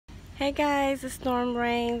Hey guys, it's Storm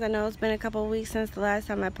Rains. I know it's been a couple of weeks since the last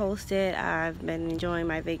time I posted. I've been enjoying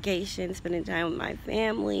my vacation, spending time with my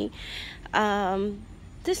family.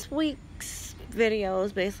 This week's video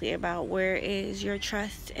is basically about where is your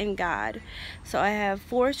trust in God. So I have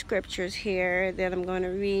 4 scriptures here that I'm going to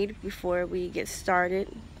read before we get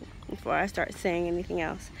started, before I start saying anything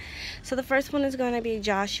else. So the first one is going to be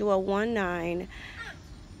Joshua 1:9.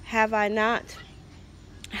 Have I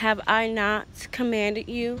not commanded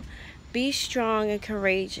you? Be strong and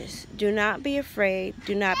courageous. Do not be afraid.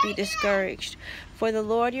 Do not be discouraged. For the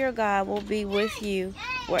Lord your God will be with you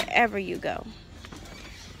wherever you go.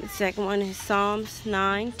 The second one is Psalms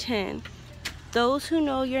 9:10. Those who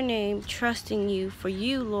know your name trust in you, for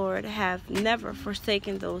you, Lord, have never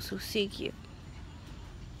forsaken those who seek you.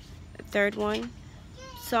 The third one,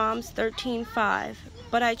 Psalms 13:5.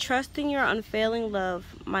 But I trust in your unfailing love.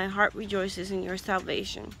 My heart rejoices in your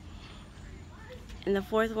salvation. And the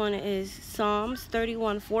fourth one is Psalms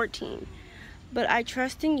 31:14. But I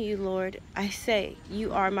trust in you, Lord. I say,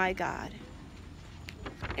 you are my God.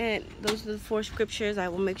 And those are the 4 scriptures. I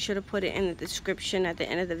will make sure to put it in the description at the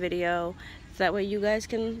end of the video, so that way you guys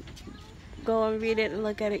can go and read it and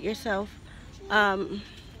look at it yourself.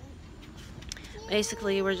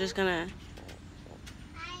 Basically, we're just gonna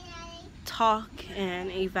talk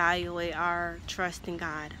and evaluate our trust in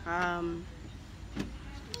God.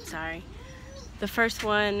 The first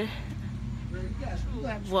one,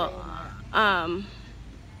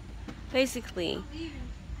 basically,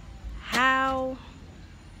 how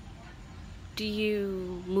do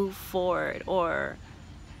you move forward, or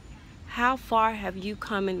how far have you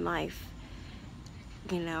come in life,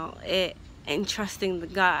 and trusting the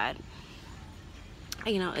God?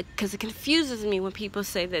 Because it confuses me when people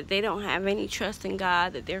say that they don't have any trust in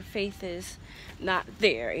God, that their faith is not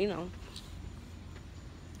there,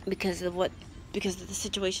 because of the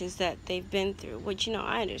situations that they've been through. Which,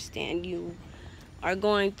 I understand you are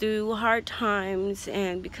going through hard times,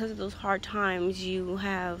 and because of those hard times you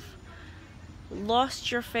have lost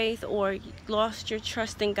your faith or lost your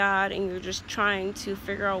trust in God, and you're just trying to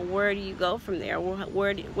figure out where do you go from there,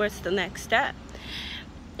 what's the next step.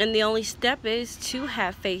 And the only step is to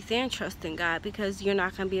have faith and trust in God, because you're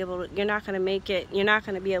not going to be able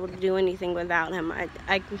to do anything without Him.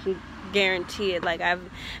 I can guarantee it. Like I've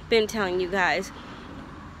been telling you guys,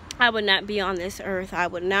 I would not be on this earth, I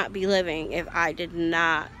would not be living if I did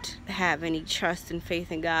not have any trust and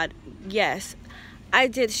faith in God. Yes, I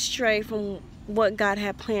did stray from what God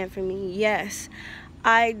had planned for me. Yes,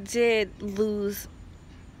 I did lose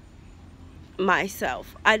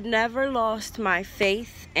myself. I never lost my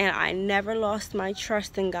faith, and I never lost my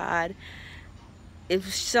trust in God. It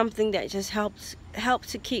was something that just helped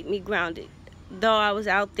to keep me grounded. Though I was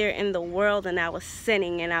out there in the world and I was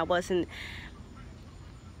sinning and I wasn't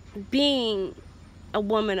being a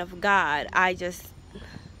woman of God, I just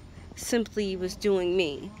simply was doing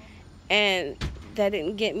me, and that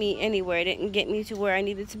didn't get me anywhere. It didn't get me to where I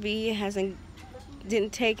needed to be. It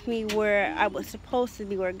didn't take me where I was supposed to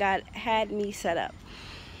be, where God had me set up.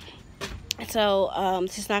 So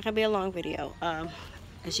this is not gonna be a long video.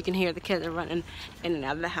 As you can hear, the kids are running in and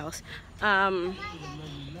out of the house.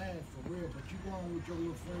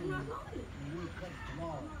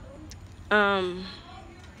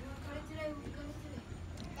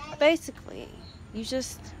 Basically, you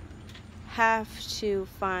just have to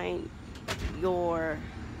find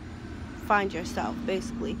yourself.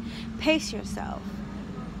 Basically, pace yourself.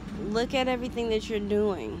 Look at everything that you're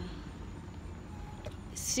doing.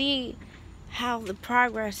 See how the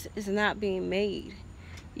progress is not being made.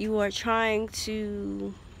 You are trying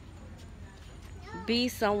to be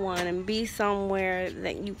someone and be somewhere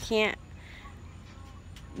that you can't,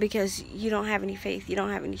 because you don't have any faith, you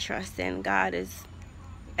don't have any trust in God. Is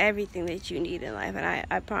everything that you need in life. And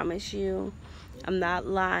I promise you, I'm not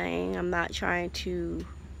lying. I'm not trying to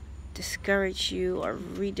discourage you or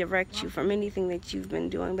redirect you from anything that you've been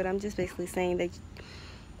doing, but I'm just basically saying that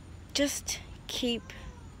just keep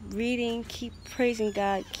reading, keep praising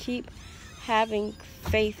God, keep having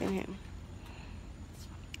faith in Him,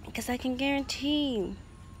 because I can guarantee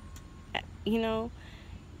you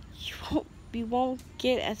won't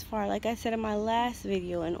get as far. Like I said in my last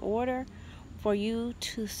video, in order for you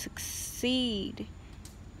to succeed,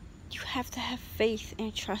 you have to have faith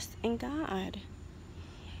and trust in God.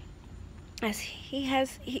 As He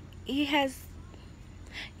has,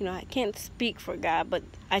 I can't speak for God, but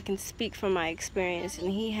I can speak from my experience,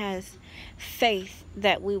 and He has faith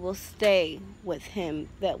that we will stay with Him,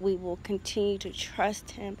 that we will continue to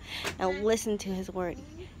trust Him and listen to His word.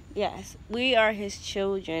 Yes, we are His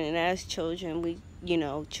children, and as children,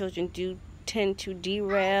 children do tend to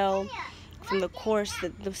derail from the course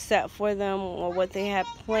that they've set for them or what they have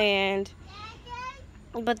planned.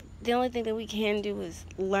 But the only thing that we can do is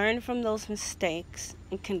learn from those mistakes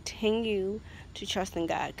and continue to trust in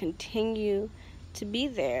God. Continue to be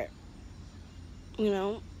there, you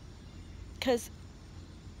know, because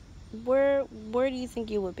where do you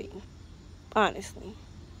think you would be? Honestly,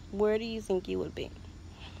 where do you think you would be?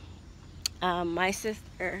 My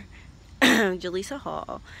sister, Jellisa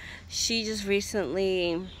Hall, she just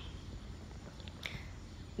recently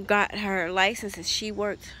got her license, and she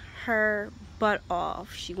worked her butt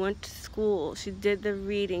off. She went to school, she did the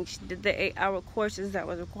reading, she did the 8-hour courses that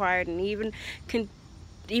was required, and even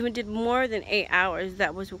did more than 8 hours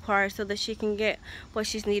that was required so that she can get what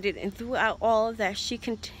she's needed. And throughout all of that, she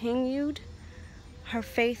continued her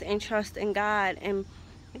faith and trust in God, and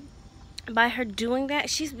by her doing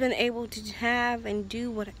that, she's been able to have and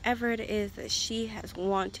do whatever it is that she has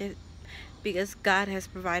wanted, because God has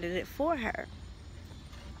provided it for her.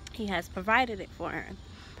 He has provided it for her.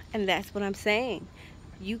 And that's what I'm saying.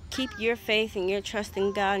 You keep your faith and your trust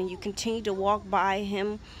in God, and you continue to walk by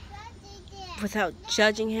Him without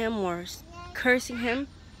judging Him or cursing Him,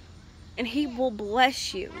 and He will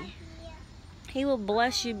bless you. He will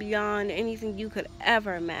bless you beyond anything you could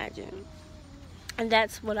ever imagine. And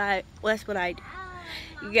that's what I do.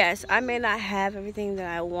 Yes, I may not have everything that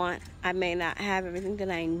I want. I may not have everything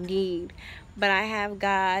that I need, but I have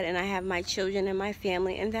God, and I have my children and my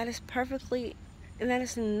family, and that is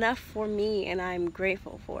enough for me, and I'm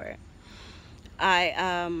grateful for it.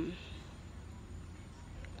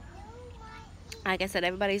 Like I said,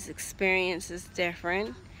 everybody's experience is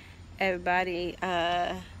different. Everybody's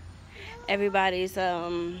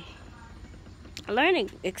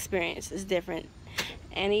learning experience is different.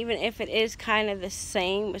 And even if it is kind of the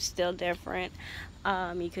same, it's still different.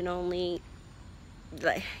 You can only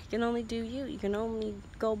do you. You can only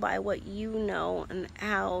go by what you know and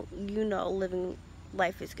how you know living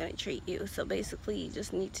life is going to treat you. So basically, you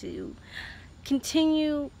just need to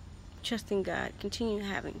continue trusting God, continue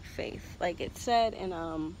having faith. Like it said in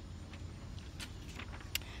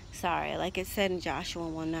Joshua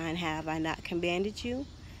 1:9, have I not commanded you?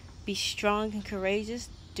 Be strong and courageous.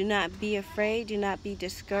 Do not be afraid. Do not be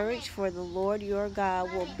discouraged, for the Lord your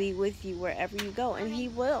God will be with you wherever you go. And He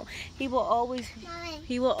will. He will always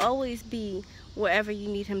be wherever you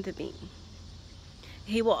need Him to be.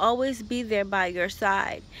 He will always be there by your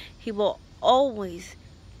side. He will always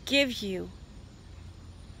give you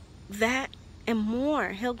that and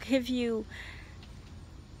more. He'll give you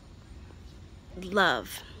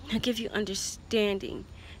love. He'll give you understanding.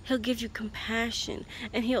 He'll give you compassion.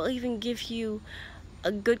 And He'll even give you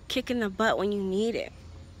a good kick in the butt when you need it,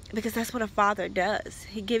 because that's what a father does.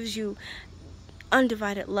 He gives you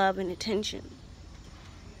undivided love and attention,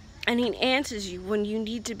 and He answers you when you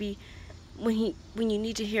need to be, when you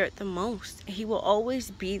need to hear it the most. He will always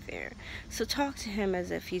be there. So talk to Him as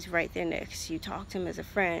if He's right there next to you. Talk to Him as a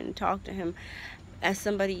friend. Talk to Him as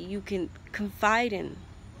somebody you can confide in.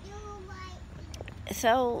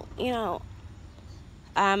 So, you know,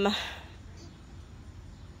 I'm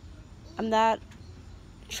not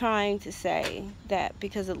trying to say that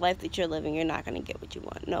because of the life that you're living, you're not going to get what you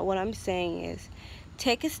want. No, what I'm saying is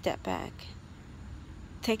take a step back,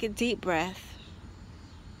 take a deep breath,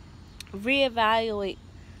 reevaluate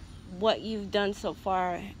what you've done so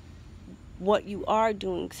far, what you are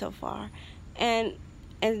doing so far, and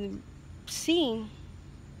see,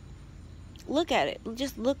 look at it.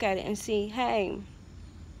 Just look at it and see, hey,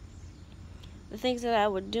 the things that I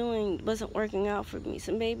was doing wasn't working out for me,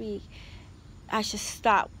 so maybe I should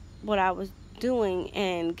stop what I was doing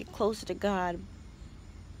and get closer to God.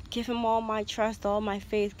 Give Him all my trust, all my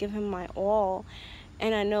faith, give Him my all.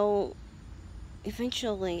 And I know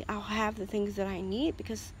eventually I'll have the things that I need,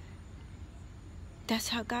 because that's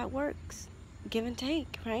how God works. Give and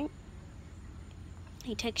take, right?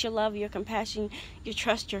 He takes your love, your compassion, your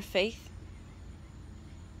trust, your faith,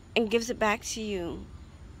 and gives it back to you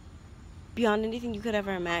beyond anything you could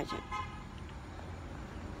ever imagine.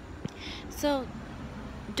 So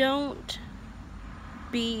don't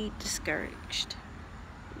be discouraged.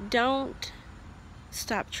 Don't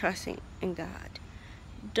stop trusting in God.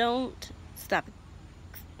 Don't stop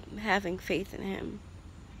having faith in Him.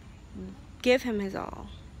 Give Him His all.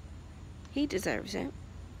 He deserves it.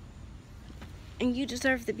 And you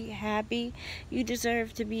deserve to be happy. You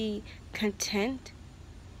deserve to be content.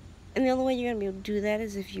 And the only way you're going to be able to do that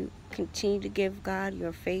is if you continue to give God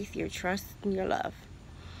your faith, your trust, and your love.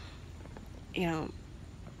 You know,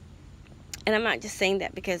 and I'm not just saying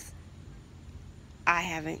that because I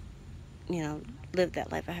haven't, lived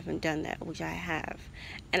that life. I haven't done that, which I have.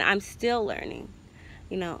 And I'm still learning.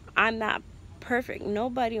 You know, I'm not perfect.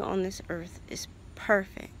 Nobody on this earth is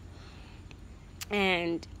perfect.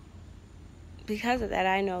 And because of that,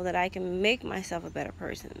 I know that I can make myself a better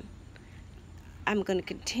person. I'm going to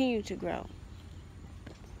continue to grow.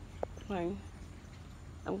 I'm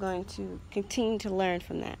going to continue to learn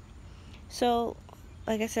from that. So,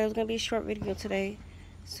 like I said, it was going to be a short video today.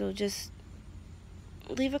 So just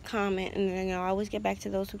leave a comment, and then I'll always get back to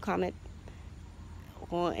those who comment.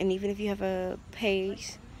 And even if you have a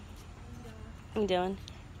page, I'm done.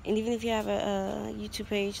 And even if you have a YouTube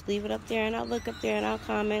page, leave it up there, and I'll look up there and I'll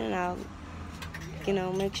comment, and I'll,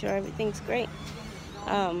 make sure everything's great.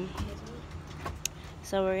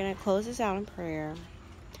 So we're gonna close this out in prayer.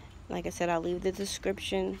 Like I said, I'll leave the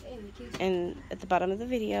description and at the bottom of the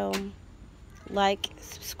video. Like,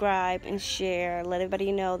 subscribe, and share. Let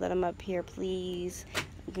everybody know that I'm up here, please.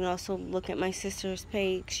 You can also look at my sister's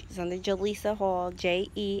page. She's under Jellisa Hall,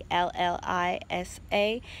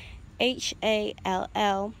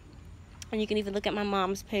 JELLISAHALL. And you can even look at my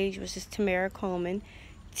mom's page, which is Tamara Coleman,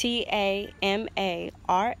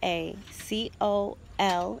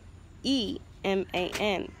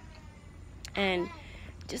 TAMARACOLEMAN. And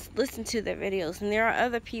just listen to their videos. And there are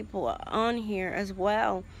other people on here as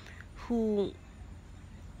well who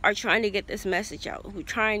are trying to get this message out, who are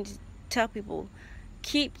trying to tell people,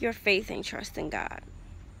 keep your faith and trust in God.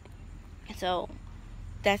 So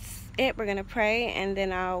that's it. We're gonna pray, and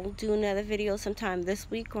then I'll do another video sometime this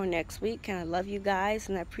week or next week. And I love you guys,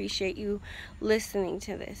 and I appreciate you listening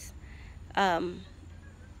to this.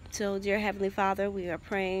 So dear Heavenly Father, we are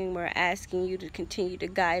praying, we're asking you to continue to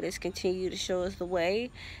guide us, continue to show us the way,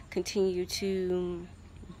 continue to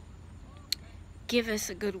give us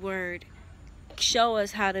a good word, show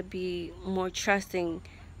us how to be more trusting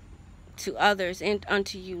to others and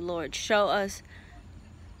unto you, Lord. Show us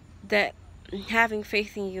that having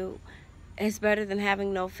faith in you is better than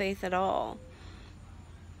having no faith at all.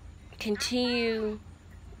 Continue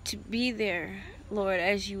to be there, Lord,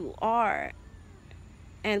 as you are.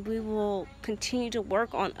 And we will continue to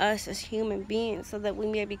work on us as human beings so that we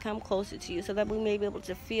may become closer to you, so that we may be able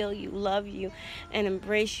to feel you, love you, and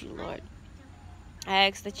embrace you, Lord. I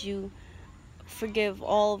ask that you forgive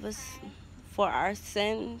all of us for our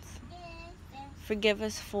sins. Forgive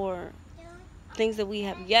us for things that we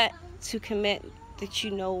have yet to commit that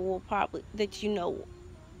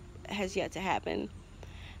has yet to happen.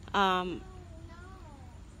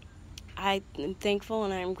 I am thankful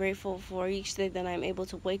and I am grateful for each day that I'm able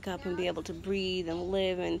to wake up and be able to breathe and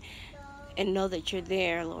live and know that you're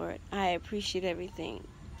there, Lord. I appreciate everything.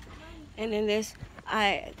 And in this,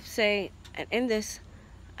 I say,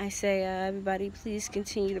 everybody, please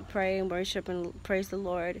continue to pray and worship and praise the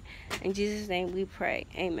Lord. In Jesus' name we pray.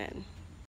 Amen.